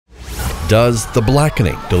Does The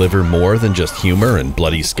Blackening deliver more than just humor and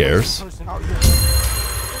bloody scares?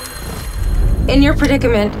 In your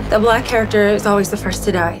predicament, the black character is always the first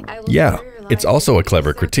to die. Yeah, it's also a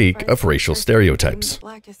clever critique of racial stereotypes.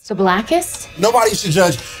 The blackest? Nobody should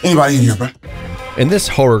judge anybody in here, bro. In this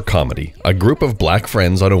horror comedy, a group of black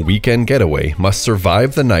friends on a weekend getaway must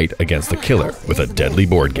survive the night against the killer with a deadly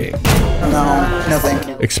board game. No thank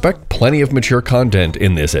you. Expect plenty of mature content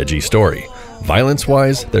in this edgy story.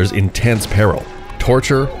 Violence-wise, there's intense peril,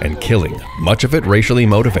 torture, and killing, much of it racially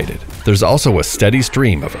motivated. There's also a steady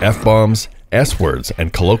stream of F-bombs, S-words,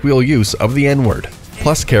 and colloquial use of the N-word.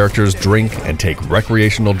 Plus, characters drink and take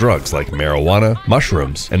recreational drugs like marijuana,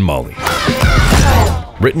 mushrooms, and Molly.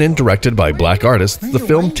 Written and directed by black artists, the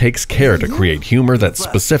film takes care to create humor that's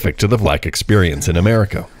specific to the black experience in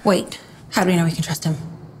America. Wait, how do we know we can trust him?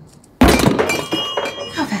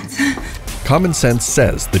 No offense. Common Sense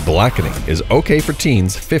says The Blackening is okay for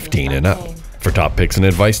teens 15 and up. For top picks and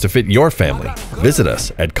advice to fit your family, visit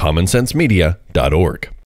us at commonsensemedia.org.